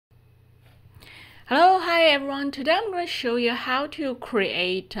Hello, hi everyone. Today I'm going to show you how to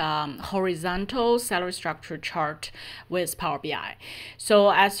create horizontal salary structure chart with Power BI. So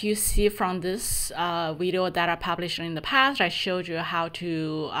as you see from this video that I published in the past, I showed you how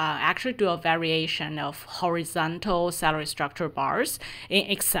to actually do a variation of horizontal salary structure bars in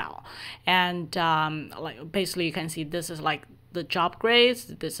Excel. And like basically you can see this is like the job grades,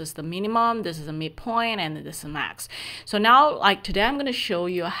 this is the minimum, this is the midpoint, and this is max. So now, like today, I'm going to show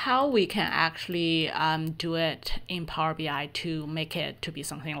you how we can actually do it in Power BI to make it to be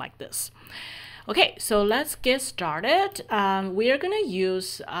something like this. Okay, so let's get started. We are going to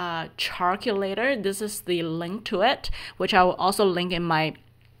use Chartculator. This is the link to it, which I will also link in my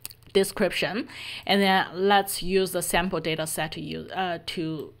description. And then let's use the sample data set to use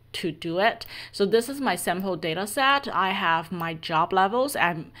to do it. So this is my sample data set. I have my job levels,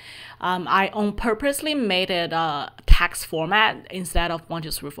 and I on purposely made it a text format instead of 1,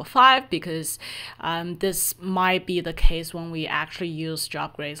 2, 3, 4, 5 because this might be the case when we actually use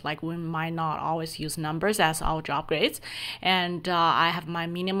job grades. Like we might not always use numbers as our job grades. And I have my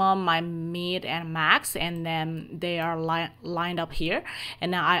minimum, my mid, and max, and then they are lined up here.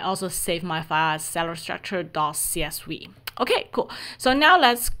 And then I also save my file as salarystructure.csv. Okay, cool. So now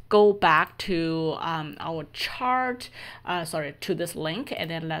let's go back to our chart, to this link,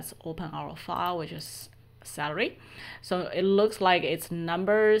 and then let's open our file, which is salary. So it looks like it's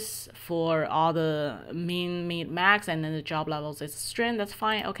numbers for all the min, mid, max, and then the job levels is string. That's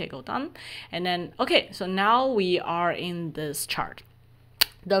fine. Okay, go done. And then, okay, so now we are in this chart.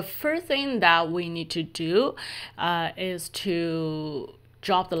 The first thing that we need to do is to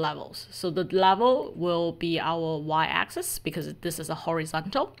drop the levels. So the level will be our y-axis because this is a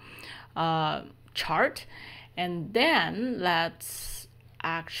horizontal chart. And then let's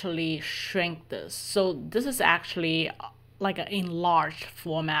actually shrink this. So this is actually like an enlarged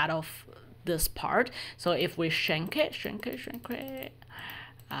format of this part. So if we shrink it,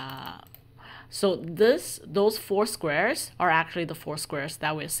 so those 4 squares are actually the 4 squares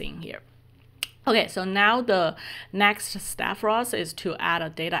that we're seeing here. Okay, so now the next step for us is to add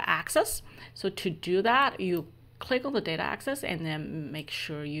a data axis. So to do that, you click on the data axis and then make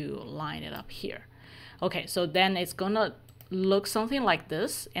sure you line it up here. Okay, so then it's gonna look something like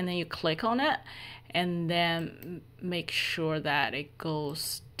this, and then you click on it and then make sure that it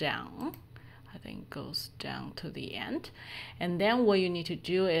goes down. I think it goes down to the end. And then what you need to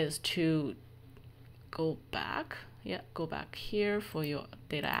do is to go back. Yeah, go back here for your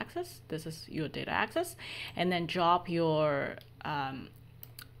data axis. This is your data axis. And then drop your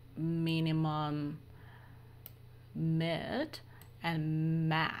minimum, mid, and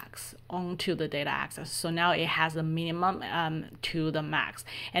max onto the data axis. So now it has a minimum to the max,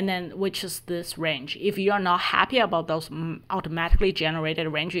 and then which is this range. If you are not happy about those automatically generated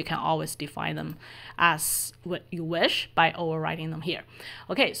range, you can always define them as what you wish by overwriting them here.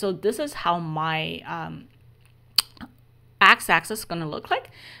 Okay, so this is how my x-axis is going to look like.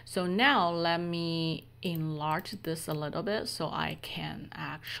 So now let me enlarge this a little bit so I can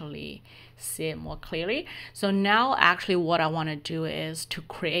actually see it more clearly. So now actually what I want to do is to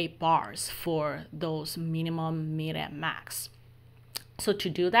create bars for those minimum, mid, and max. So to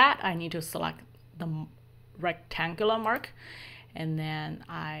do that, I need to select the rectangular mark, and then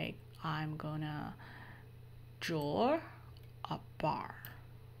I'm gonna draw a bar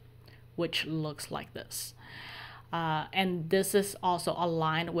which looks like this. And this is also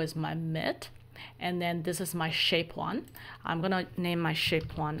aligned with my mid, and then this is my shape 1. I'm gonna name my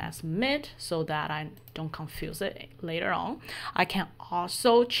shape 1 as mid so that I don't confuse it later on. I can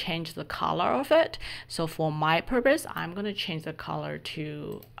also change the color of it. So for my purpose, I'm gonna change the color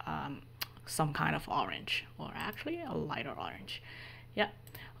to some kind of orange, or actually a lighter orange. Yeah,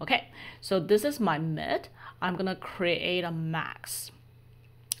 okay, so this is my mid. I'm gonna create a max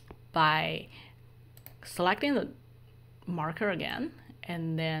by selecting the marker again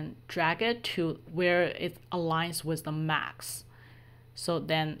and then drag it to where it aligns with the max. So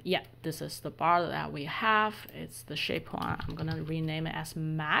then, yeah, this is the bar that we have. It's the shape 1. I'm gonna rename it as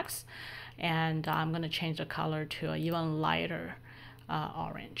max, and I'm gonna change the color to an even lighter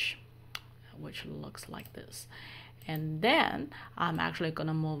orange, which looks like this. And then I'm actually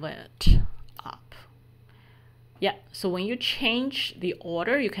gonna move it up. Yeah, so when you change the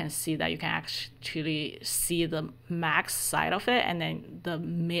order, you can see that you can actually see the max side of it, and then the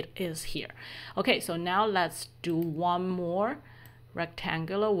mid is here. Okay, so now let's do one more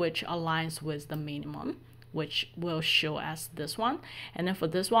rectangular which aligns with the minimum, which will show as this one. And then for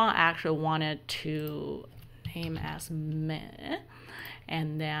this one, I actually wanted to name as mid,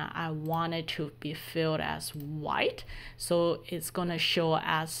 and then I want it to be filled as white, so it's gonna show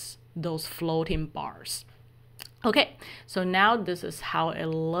as those floating bars. Okay, so now this is how it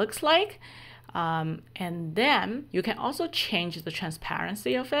looks like. And then you can also change the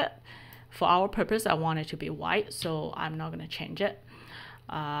transparency of it. For our purpose, I want it to be white, so I'm not going to change it.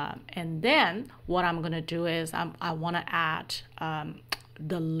 And then what I'm going to do is I want to add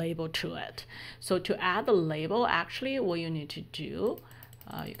the label to it. So to add the label, actually what you need to do,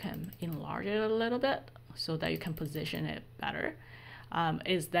 you can enlarge it a little bit so that you can position it better,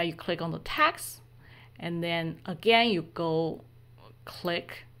 is that you click on the text, and then again you go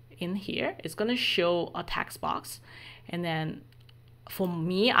click in here. It's going to show a text box, and then for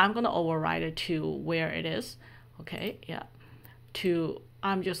me, I'm going to override it to where it is. Okay, yeah,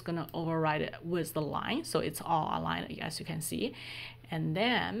 I'm just going to override it with the line, so it's all aligned, as you can see. And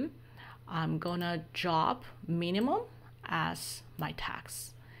then I'm going to drop minimum as my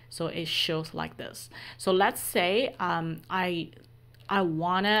text, so it shows like this. So let's say I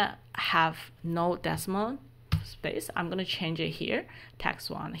want to have no decimal space. I'm going to change it here, text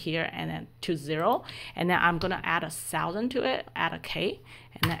one here, and then to 0, and then I'm going to add 1,000 to it, add a K,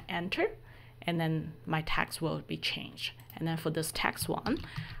 and then enter, and then my text will be changed. And then for this text one,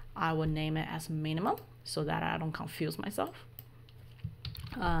 I will name it as minimum so that I don't confuse myself.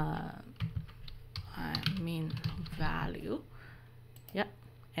 I mean value, yeah,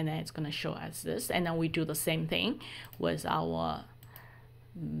 and then it's going to show as this. And then we do the same thing with our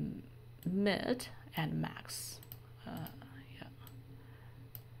mid and max. Yeah.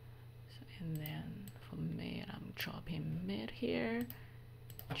 So, and then for mid, I'm dropping mid here,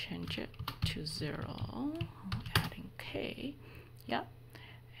 change it to 0, adding K, yeah,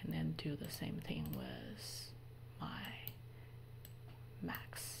 and then do the same thing with my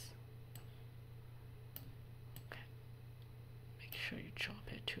max. Okay, make sure you drop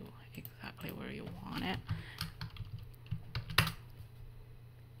it to exactly where you want it.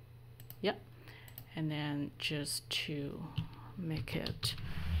 Yep, and then just to make it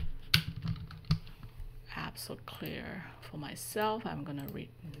absolutely clear for myself, I'm gonna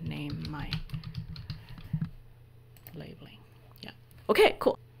rename my labeling. Yeah, okay,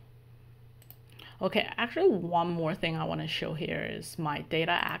 cool. Okay, actually one more thing I want to show here is my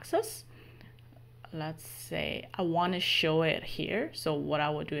data access. Let's say I want to show it here. So what I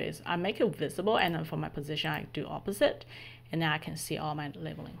will do is I make it visible, and then for my position I do opposite, and then I can see all my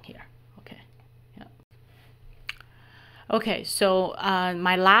labeling here. Okay, yeah. Okay, so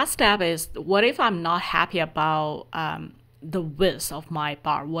my last step is, what if I'm not happy about the width of my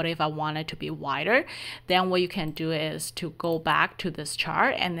bar? What if I want it to be wider? Then what you can do is to go back to this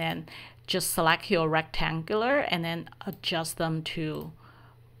chart and then just select your rectangular and then adjust them to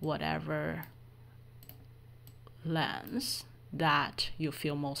whatever length that you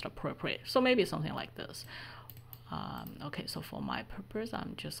feel most appropriate. So maybe something like this. Okay, so for my purpose,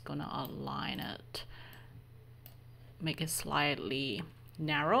 I'm just gonna align it, make it slightly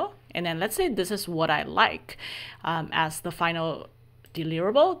narrow, and then let's say this is what I like as the final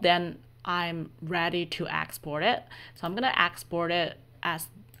deliverable. Then I'm ready to export it. So I'm gonna export it as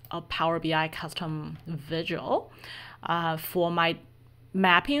a Power BI custom visual. For my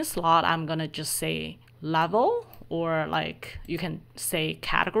mapping slot, I'm gonna just say level, or like you can say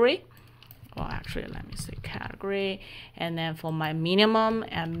category. Well, actually, let me say category. And then for my minimum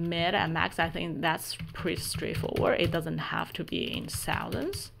and mid and max, I think that's pretty straightforward. It doesn't have to be in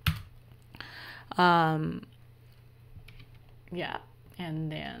thousands. Yeah, and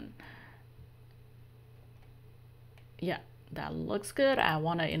then, yeah, that looks good. I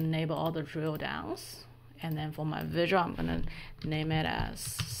want to enable all the drill downs. And then for my visual, I'm going to name it as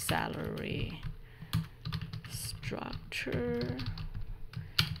salary structure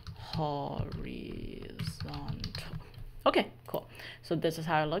horizontal. Okay, cool. So this is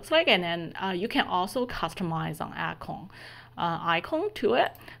how it looks like. And then you can also customize an icon to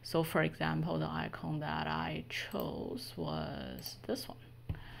it. So for example, the icon that I chose was this one.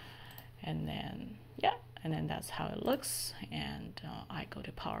 And then, yeah, and then that's how it looks. And I go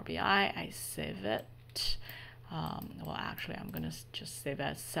to Power BI, I save it. Well, actually, I'm going to just save it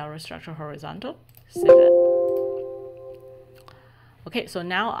as salary structure horizontal. Save it. Okay, so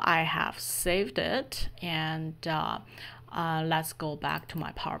now I have saved it, and let's go back to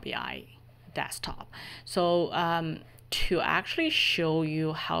my Power BI desktop. So to actually show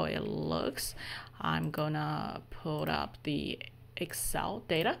you how it looks, I'm gonna put up the Excel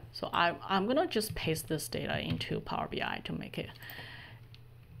data. So I'm gonna just paste this data into Power BI to make it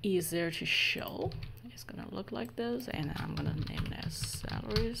easier to show. It's gonna look like this, and I'm gonna name it as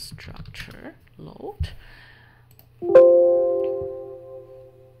salary structure load,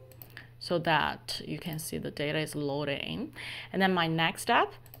 so that you can see the data is loaded in. And then my next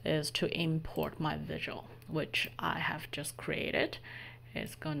step is to import my visual, which I have just created.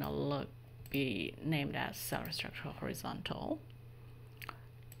 It's gonna be named as salary structure horizontal.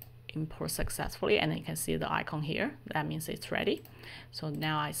 Import successfully, and then you can see the icon here. That means it's ready. So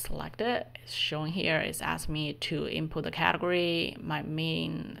now I select it. It's showing here. It's asking me to input the category, my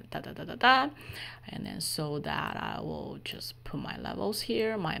mean, and then so that I will just put my levels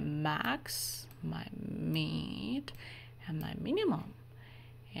here, my max, my mean, and my minimum.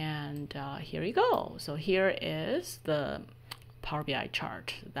 And here you go. So here is the Power BI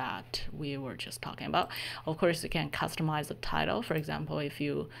chart that we were just talking about. Of course, you can customize the title. For example, if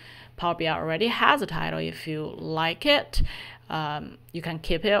Power BI already has a title, if you like it, you can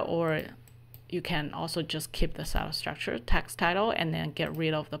keep it, or you can also just keep the salary structure text title and then get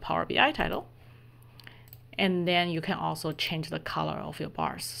rid of the Power BI title. And then you can also change the color of your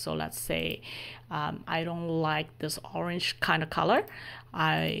bars. So let's say I don't like this orange kind of color.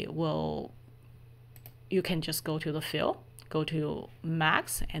 You can just go to the fill, go to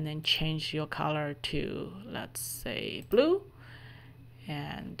max, and then change your color to, let's say, blue.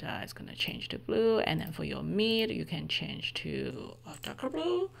 And it's going to change to blue. And then for your mid, you can change to a darker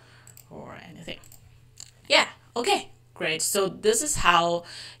blue or anything. Yeah, okay, great. So this is how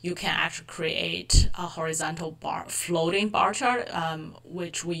you can actually create a horizontal floating bar chart,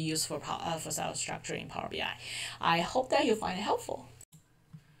 which we use for salary structure in Power BI. I hope that you find it helpful.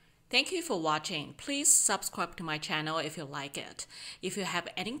 Thank you for watching. Please subscribe to my channel if you like it. If you have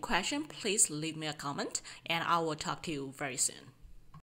any question, please leave me a comment and I will talk to you very soon.